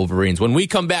Wolverines. When we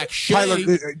come back, Tyler,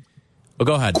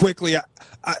 go ahead. Quickly,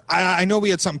 I know we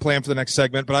had something planned for the next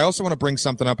segment, but I also want to bring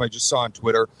something up I just saw on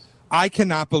Twitter. I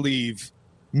cannot believe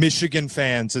Michigan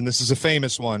fans, and this is a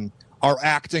famous one, are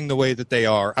acting the way that they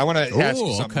are. I want to ask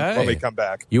you something when we come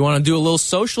back. You want to do a little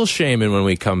social shaming when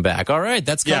we come back. All right,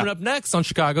 that's coming up next on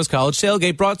Chicago's College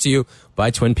Tailgate, brought to you by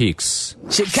Twin Peaks.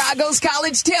 Chicago's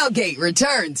College Tailgate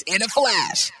returns in a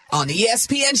flash on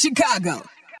ESPN Chicago.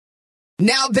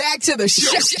 Now back to the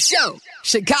show.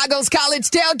 Chicago's College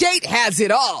Tailgate has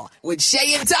it all with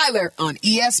Shea and Tyler on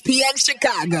ESPN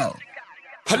Chicago.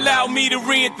 Allow me to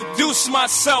reintroduce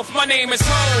myself. My name is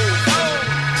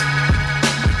Ho.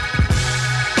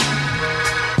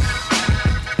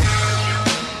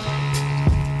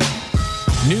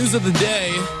 News of the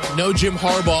day, no Jim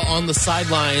Harbaugh on the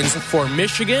sidelines for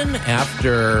Michigan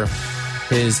after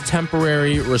his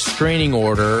temporary restraining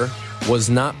order was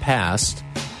not passed.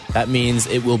 That means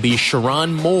it will be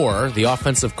Sharon Moore, the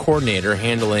offensive coordinator,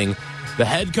 handling the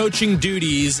head coaching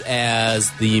duties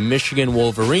as the Michigan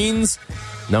Wolverines,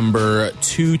 number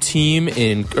 3 team,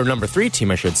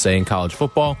 I should say, in college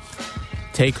football,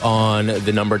 take on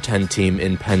the number 10 team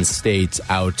in Penn State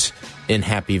out in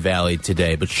Happy Valley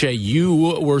today. But Shea,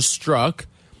 you were struck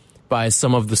by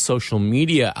some of the social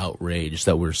media outrage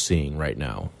that we're seeing right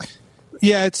now.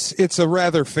 Yeah, it's a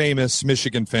rather famous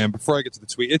Michigan fan. Before I get to the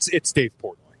tweet, it's Dave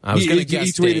Portnoy. I was going to guess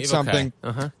he tweeted Dave. something.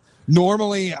 Okay.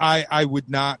 Normally, I would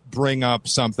not bring up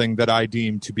something that I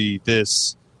deem to be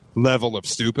this level of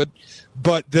stupid,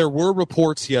 but there were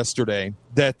reports yesterday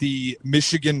that the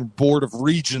Michigan Board of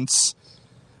Regents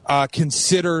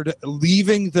considered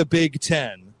leaving the Big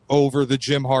Ten over the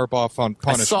Jim Harbaugh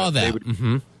punishment. I saw that. They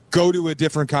would go to a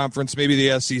different conference, maybe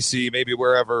the SEC, maybe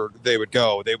wherever they would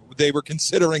go. They were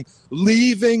considering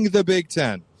leaving the Big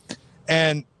Ten.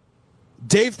 And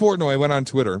Dave Portnoy went on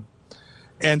Twitter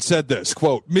and said this,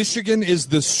 quote, "Michigan is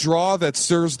the straw that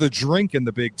stirs the drink in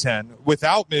the Big Ten.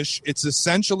 Without Mich, it's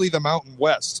essentially the Mountain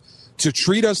West. To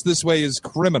treat us this way is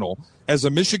criminal. As a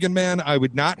Michigan man, I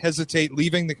would not hesitate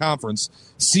leaving the conference.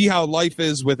 See how life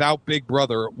is without Big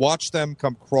Brother. Watch them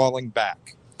come crawling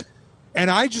back." And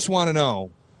I just want to know,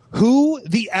 who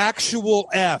the actual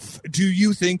F do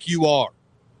you think you are?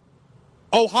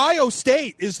 Ohio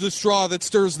State is the straw that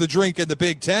stirs the drink in the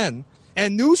Big Ten.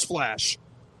 And newsflash,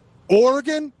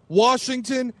 Oregon,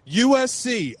 Washington,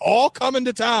 USC, all coming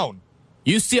to town.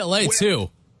 UCLA, too.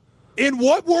 In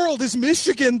what world is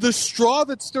Michigan the straw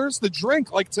that stirs the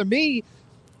drink? Like, to me,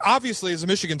 obviously, as a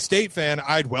Michigan State fan,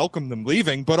 I'd welcome them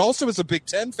leaving. But also as a Big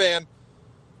Ten fan,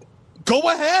 go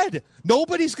ahead.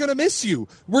 Nobody's going to miss you.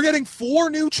 We're getting 4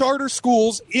 new charter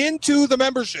schools into the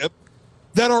membership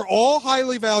that are all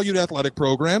highly valued athletic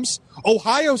programs.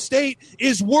 Ohio State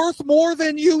is worth more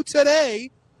than you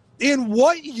today. In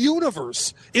what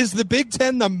universe is the Big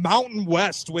Ten the Mountain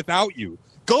West without you?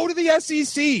 Go to the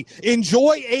SEC.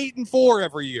 Enjoy 8-4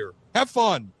 every year. Have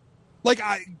fun.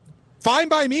 Fine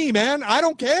by me, man. I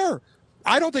don't care.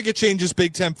 I don't think it changes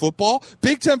Big Ten football.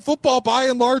 Big Ten football, by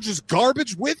and large, is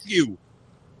garbage with you.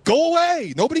 Go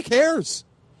away. Nobody cares.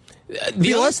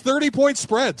 Be less 30-point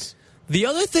spreads. The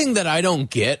other thing that I don't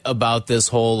get about this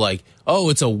whole,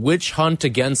 it's a witch hunt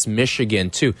against Michigan,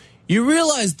 too. You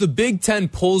realize the Big Ten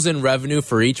pulls in revenue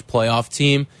for each playoff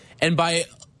team, and by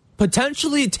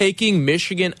potentially taking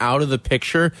Michigan out of the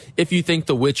picture, if you think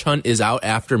the witch hunt is out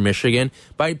after Michigan,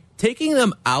 by taking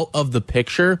them out of the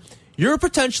picture, you're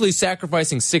potentially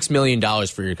sacrificing $6 million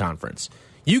for your conference.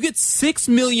 You get $6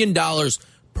 million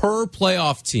per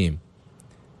playoff team.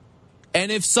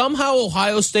 And if somehow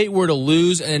Ohio State were to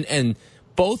lose and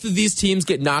both of these teams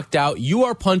get knocked out, you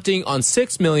are punting on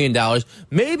 $6 million,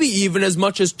 maybe even as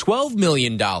much as $12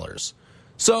 million.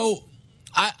 So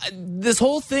this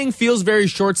whole thing feels very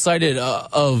short-sighted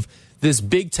of this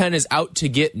Big Ten is out to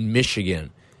get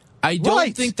Michigan. I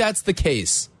don't think that's the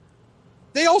case.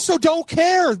 They also don't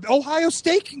care. Ohio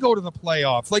State can go to the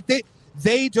playoffs.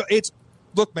 They do.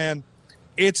 Look, man,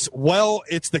 it's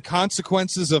the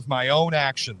consequences of my own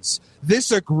actions.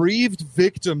 This aggrieved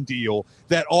victim deal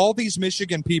that all these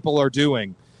Michigan people are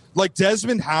doing, like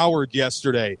Desmond Howard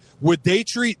yesterday, would they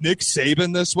treat Nick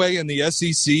Saban this way in the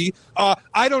SEC?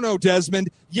 I don't know, Desmond.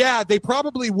 Yeah, they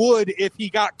probably would if he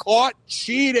got caught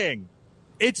cheating.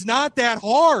 It's not that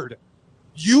hard.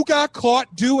 You got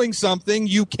caught doing something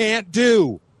you can't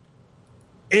do.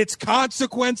 It's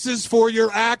consequences for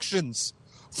your actions.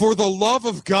 For the love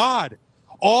of God.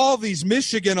 All these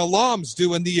Michigan alums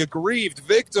doing the aggrieved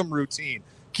victim routine.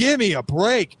 Give me a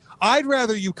break. I'd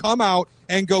rather you come out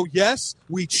and go, yes,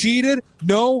 we cheated.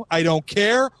 No, I don't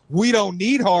care. We don't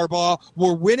need Harbaugh.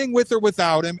 We're winning with or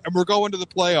without him, and we're going to the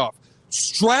playoff.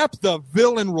 Strap the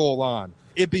villain role on.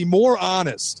 It'd be more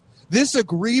honest. This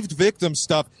aggrieved victim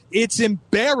stuff, it's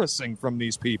embarrassing from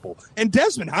these people. And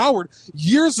Desmond Howard,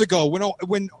 years ago,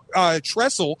 when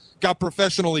Tressel got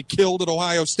professionally killed at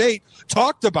Ohio State,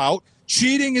 talked about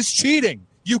cheating is cheating.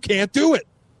 You can't do it.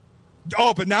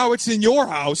 Oh, but now it's in your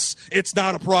house. It's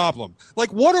not a problem.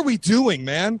 What are we doing,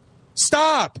 man?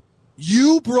 Stop.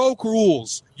 You broke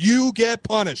rules. You get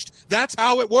punished. That's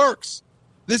how it works.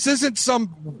 This isn't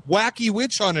some wacky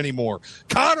witch hunt anymore.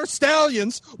 Connor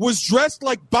Stallions was dressed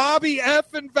like Bobby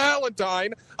F. and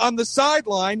Valentine on the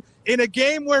sideline in a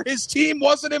game where his team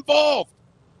wasn't involved.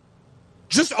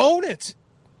 Just own it.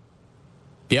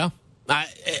 Yeah.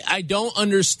 I don't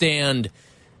understand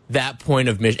that point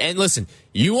of Michigan. And listen,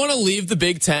 you want to leave the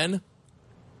Big Ten?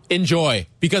 Enjoy.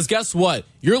 Because guess what?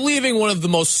 You're leaving one of the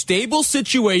most stable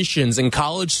situations in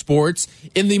college sports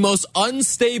in the most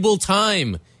unstable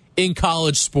time in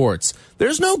college sports.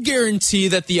 There's no guarantee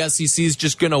that the SEC is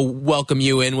just going to welcome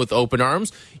you in with open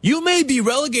arms. You may be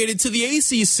relegated to the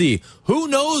ACC. Who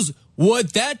knows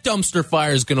what that dumpster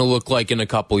fire is going to look like in a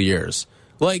couple years?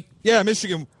 Yeah,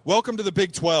 Michigan, welcome to the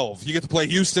Big 12. You get to play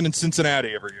Houston and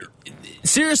Cincinnati every year.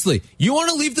 Seriously, you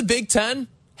want to leave the Big 10?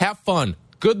 Have fun.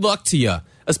 Good luck to you.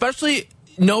 Especially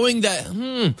knowing that,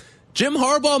 Jim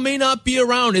Harbaugh may not be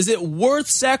around. Is it worth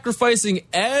sacrificing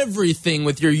everything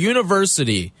with your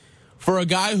university for a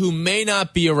guy who may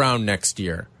not be around next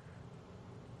year?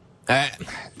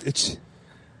 Tyler,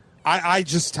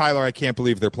 I can't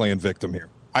believe they're playing victim here.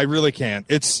 I really can't.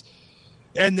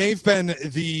 And they've been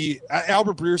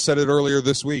Albert Breer said it earlier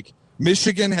this week.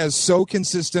 Michigan has so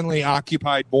consistently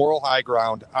occupied moral high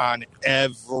ground on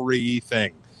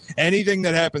everything. Anything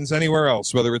that happens anywhere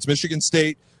else, whether it's Michigan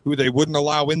State, who they wouldn't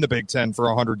allow in the Big Ten for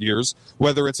 100 years,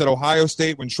 whether it's at Ohio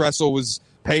State when Tressel was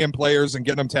paying players and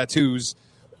getting them tattoos,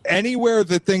 anywhere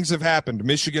that things have happened,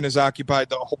 Michigan has occupied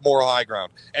the moral high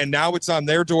ground. And now it's on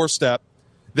their doorstep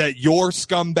that you're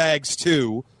scumbags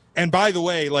too. And by the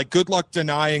way, good luck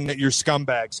denying that you're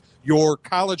scumbags. Your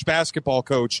college basketball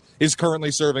coach is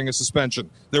currently serving a suspension.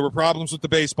 There were problems with the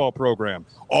baseball program.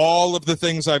 All of the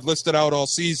things I've listed out all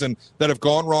season that have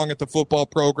gone wrong at the football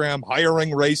program, hiring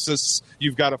racists.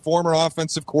 You've got a former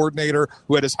offensive coordinator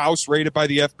who had his house raided by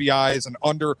the FBI as an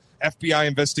under FBI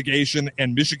investigation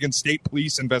and Michigan State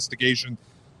police investigation.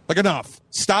 Enough.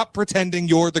 Stop pretending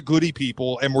you're the goody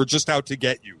people and we're just out to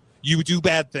get you. You do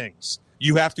bad things.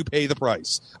 You have to pay the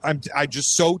price. I'm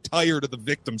just so tired of the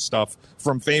victim stuff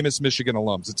from famous Michigan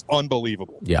alums. It's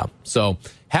unbelievable. Yeah. So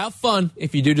have fun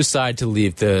if you do decide to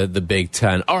leave the Big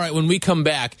Ten. All right. When we come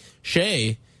back,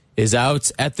 Shea is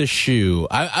out at the shoe.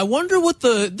 I wonder what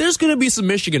there's going to be some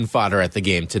Michigan fodder at the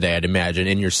game today, I'd imagine,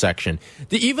 in your section.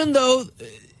 Even though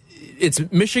it's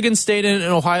Michigan State and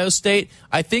Ohio State,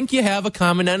 I think you have a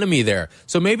common enemy there.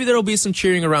 So maybe there'll be some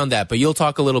cheering around that, but you'll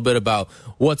talk a little bit about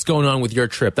what's going on with your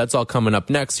trip. That's all coming up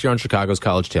next here on Chicago's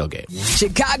College Tailgate.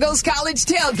 Chicago's College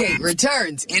Tailgate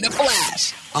returns in a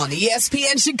flash on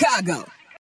ESPN Chicago.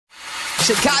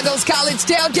 Chicago's College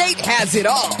Tailgate has it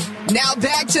all. Now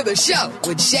back to the show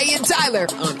with Shea and Tyler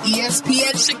on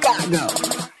ESPN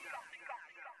Chicago.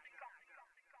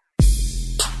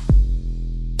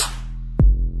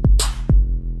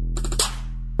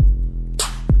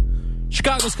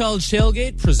 Chicago's College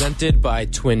Tailgate, presented by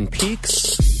Twin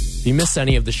Peaks. If you missed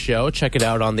any of the show, check it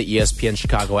out on the ESPN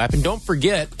Chicago app. And don't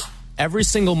forget, every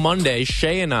single Monday,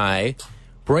 Shea and I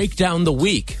break down the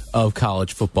week of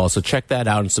college football. So check that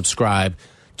out and subscribe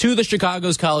to the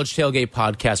Chicago's College Tailgate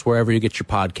podcast, wherever you get your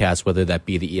podcasts, whether that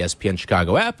be the ESPN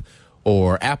Chicago app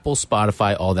or Apple,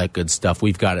 Spotify, all that good stuff.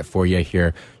 We've got it for you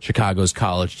here, Chicago's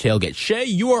College Tailgate. Shea,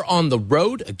 you are on the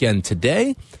road again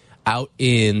today, out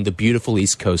in the beautiful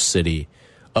East Coast city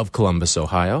of Columbus,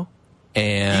 Ohio.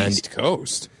 And East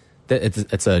Coast?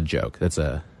 It's a joke. There's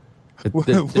Columbus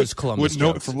Wouldn't know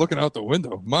it jokes. from looking out the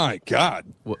window. My God.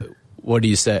 What do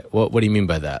you say? What do you mean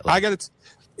by that?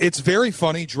 It's very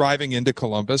funny driving into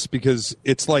Columbus because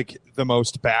it's like the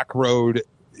most back road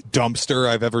dumpster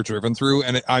I've ever driven through.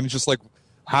 And I'm just like,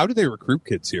 how do they recruit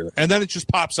kids here? And then it just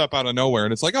pops up out of nowhere.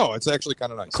 And it's like, oh, it's actually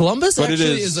kind of nice. Columbus but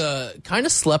actually is a kind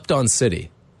of slept on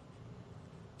city.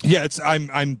 Yeah,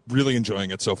 I'm really enjoying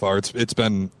it so far. It's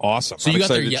been awesome. So I'm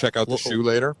excited to check out the shoe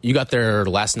later. You got there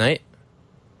last night?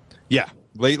 Yeah,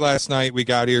 late last night we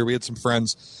got here. We had some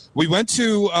friends. We went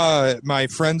to my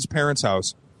friend's parents'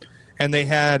 house, and they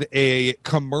had a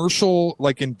commercial,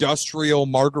 like industrial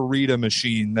margarita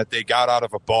machine that they got out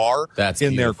of a bar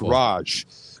in their garage.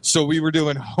 So we were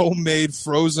doing homemade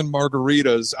frozen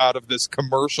margaritas out of this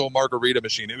commercial margarita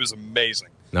machine. It was amazing.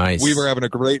 Nice. We were having a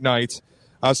great night.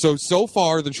 So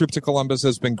far, the trip to Columbus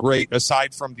has been great,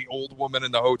 aside from the old woman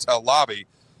in the hotel lobby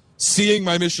seeing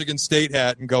my Michigan State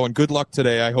hat and going, good luck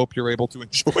today. I hope you're able to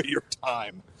enjoy your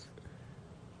time.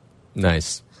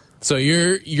 Nice. So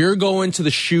you're going to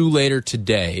the shoe later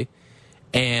today,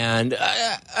 and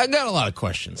I got a lot of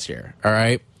questions here, all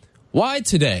right? Why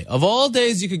today? Of all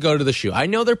days you could go to the shoe. I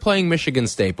know they're playing Michigan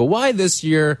State, but why this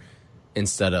year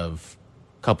instead of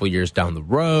a couple years down the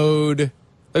road?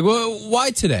 Like, why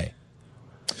today?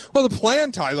 Well, the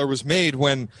plan, Tyler, was made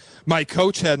when my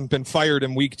coach hadn't been fired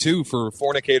in week 2 for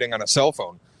fornicating on a cell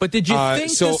phone. But did you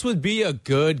think this would be a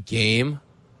good game?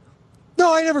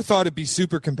 No, I never thought it'd be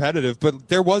super competitive, but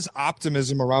there was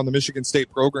optimism around the Michigan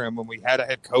State program when we had a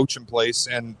head coach in place,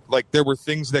 and like there were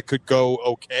things that could go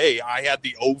okay. I had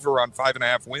the over on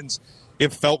 5.5 wins.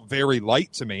 It felt very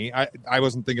light to me. I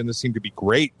wasn't thinking this seemed to be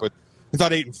great, but I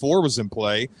thought 8-4 was in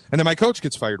play, and then my coach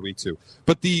gets fired week 2.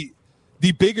 But the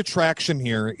big attraction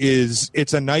here is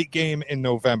it's a night game in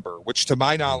November, which to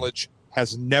my knowledge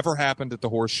has never happened at the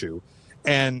Horseshoe,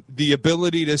 and the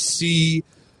ability to see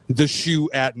the shoe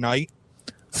at night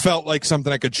felt like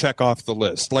something I could check off the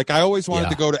list. Like I always wanted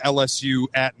to go to LSU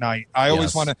at night. I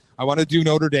always want to do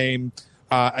Notre Dame.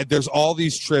 There's all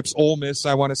these trips. Ole Miss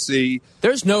I want to see.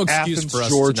 There's no excuse Athens, for us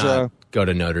Georgia. to not go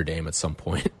to Notre Dame at some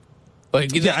point.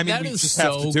 Like yeah, I mean, that we is just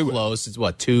so have to do close. It's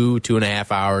what,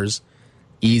 2.5 hours,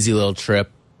 easy little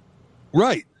trip.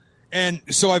 Right. And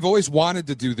so I've always wanted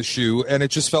to do the shoe, and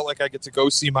it just felt like I get to go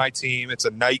see my team. It's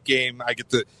a night game. I get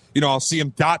to, I'll see them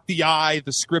dot the I,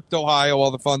 the script Ohio,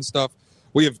 all the fun stuff.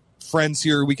 We have friends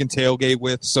here we can tailgate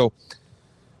with. So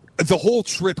the whole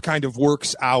trip kind of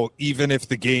works out, even if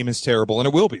the game is terrible. And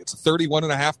it will be. It's a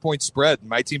 31.5-point spread.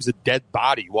 My team's a dead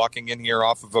body walking in here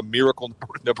off of a miracle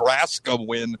Nebraska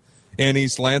win in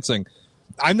East Lansing.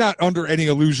 I'm not under any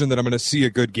illusion that I'm going to see a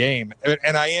good game.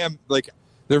 And I am, like,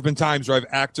 there have been times where I've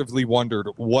actively wondered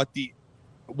what the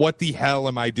hell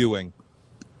am I doing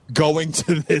going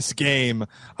to this game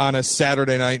on a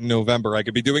Saturday night in November? I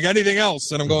could be doing anything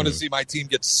else, and I'm going to see my team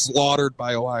get slaughtered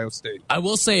by Ohio State. I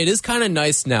will say it is kind of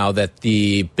nice now that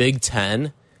the Big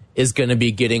Ten is going to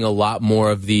be getting a lot more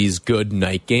of these good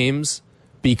night games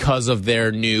because of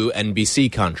their new NBC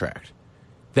contract.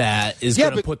 That is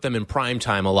going to put them in prime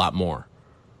time a lot more.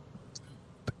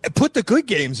 Put the good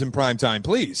games in prime time,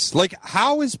 please. Like,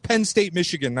 how is Penn State,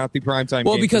 Michigan not the prime time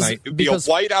game tonight? It would be a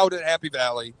whiteout at Happy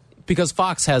Valley. Because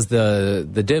Fox has the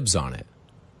dibs on it.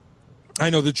 I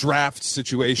know the draft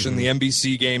situation, the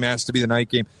NBC game has to be the night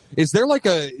game. Is there like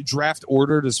a draft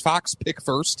order? Does Fox pick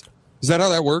first? Is that how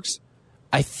that works?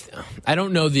 I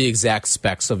don't know the exact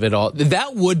specs of it all.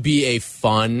 That would be a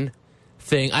fun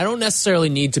thing. I don't necessarily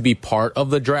need to be part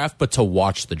of the draft, but to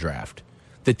watch the draft.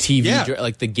 The TV,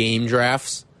 like the game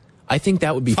drafts. I think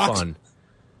that would be fun.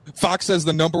 Fox has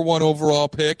the number 1 overall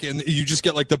pick, and you just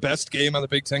get like the best game on the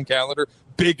Big Ten calendar.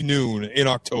 Big noon in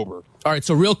October. All right,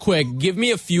 so real quick, give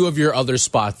me a few of your other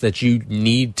spots that you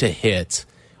need to hit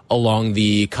along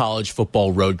the college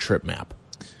football road trip map.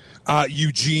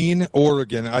 Eugene,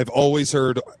 Oregon. I've always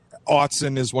heard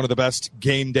Autzen is one of the best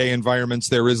game day environments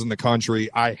there is in the country.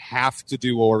 I have to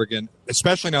do Oregon,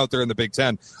 especially now that they're in the Big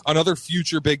Ten. Another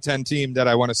future Big Ten team that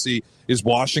I want to see is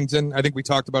Washington. I think we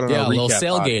talked about it on our recap. Yeah, a little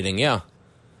sailgating, yeah.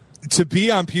 To be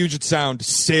on Puget Sound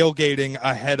sailgating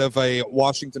ahead of a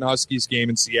Washington Huskies game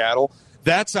in Seattle,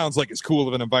 that sounds like as cool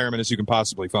of an environment as you can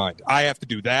possibly find. I have to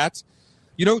do that.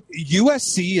 You know,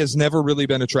 USC has never really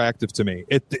been attractive to me.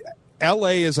 LA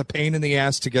is a pain in the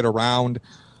ass to get around.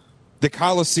 The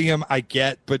Coliseum I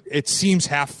get, but it seems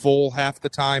half full half the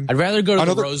time. I'd rather go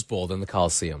to the Rose Bowl than the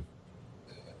Coliseum.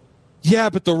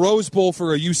 Yeah, but the Rose Bowl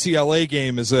for a UCLA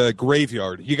game is a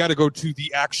graveyard. You got to go to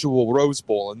the actual Rose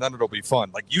Bowl, and then it'll be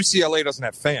fun. Like, UCLA doesn't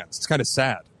have fans. It's kind of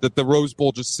sad that the Rose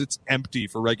Bowl just sits empty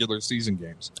for regular season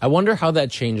games. I wonder how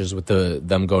that changes with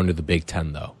them going to the Big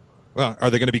Ten, though. Well, are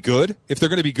they going to be good? If they're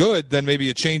going to be good, then maybe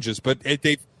it changes. But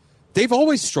they've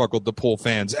always struggled to pull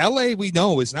fans. LA, we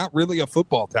know, is not really a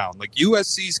football town. Like,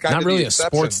 USC's kind of not really a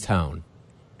sports town.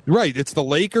 Right. It's the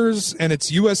Lakers and it's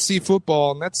USC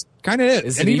football, and that's kind of it.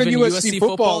 Is and it even USC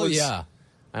football is. Yeah.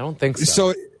 I don't think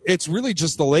so. So it's really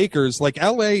just the Lakers. Like,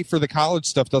 LA for the college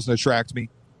stuff doesn't attract me.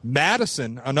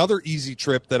 Madison, another easy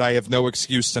trip that I have no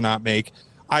excuse to not make.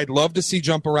 I'd love to see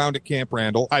jump around at Camp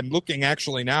Randall. I'm looking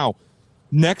actually now.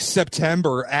 Next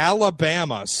September,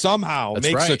 Alabama somehow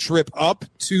makes a trip up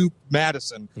to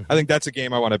Madison. I think that's a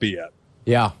game I want to be at.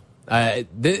 Yeah.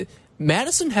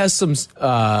 Madison has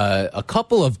a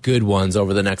couple of good ones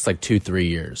over the next 2-3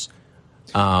 years.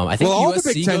 I think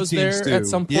USC goes there at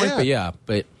some point,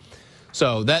 but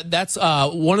so that's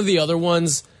one of the other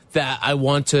ones that I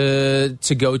want to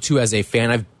go to as a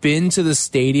fan. I've been to the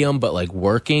stadium, but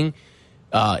working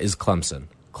is Clemson.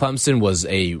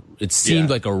 Clemson seemed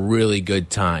like a really good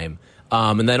time.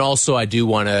 And then also I do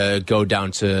want to go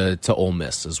down to Ole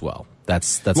Miss as well.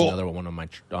 That's another one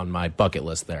on my bucket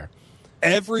list there.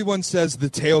 Everyone says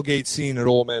the tailgate scene at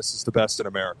Ole Miss is the best in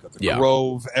America. The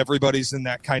Grove, everybody's in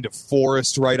that kind of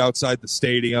forest right outside the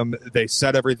stadium. They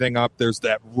set everything up. There's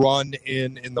that run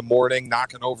in the morning,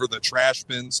 knocking over the trash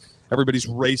bins. Everybody's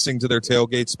racing to their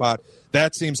tailgate spot.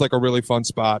 That seems like a really fun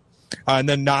spot. And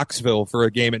then Knoxville for a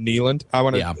game at Neyland.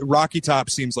 Rocky Top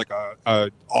seems like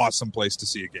a awesome place to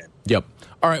see a game. Yep.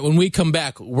 All right, when we come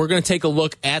back, we're going to take a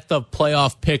look at the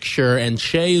playoff picture, and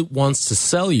Shea wants to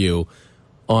sell you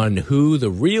on who the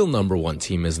real number 1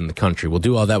 team is in the country. We'll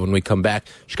do all that when we come back.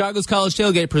 Chicago's College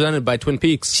Tailgate presented by Twin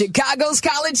Peaks. Chicago's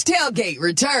College Tailgate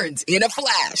returns in a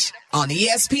flash on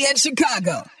ESPN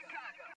Chicago.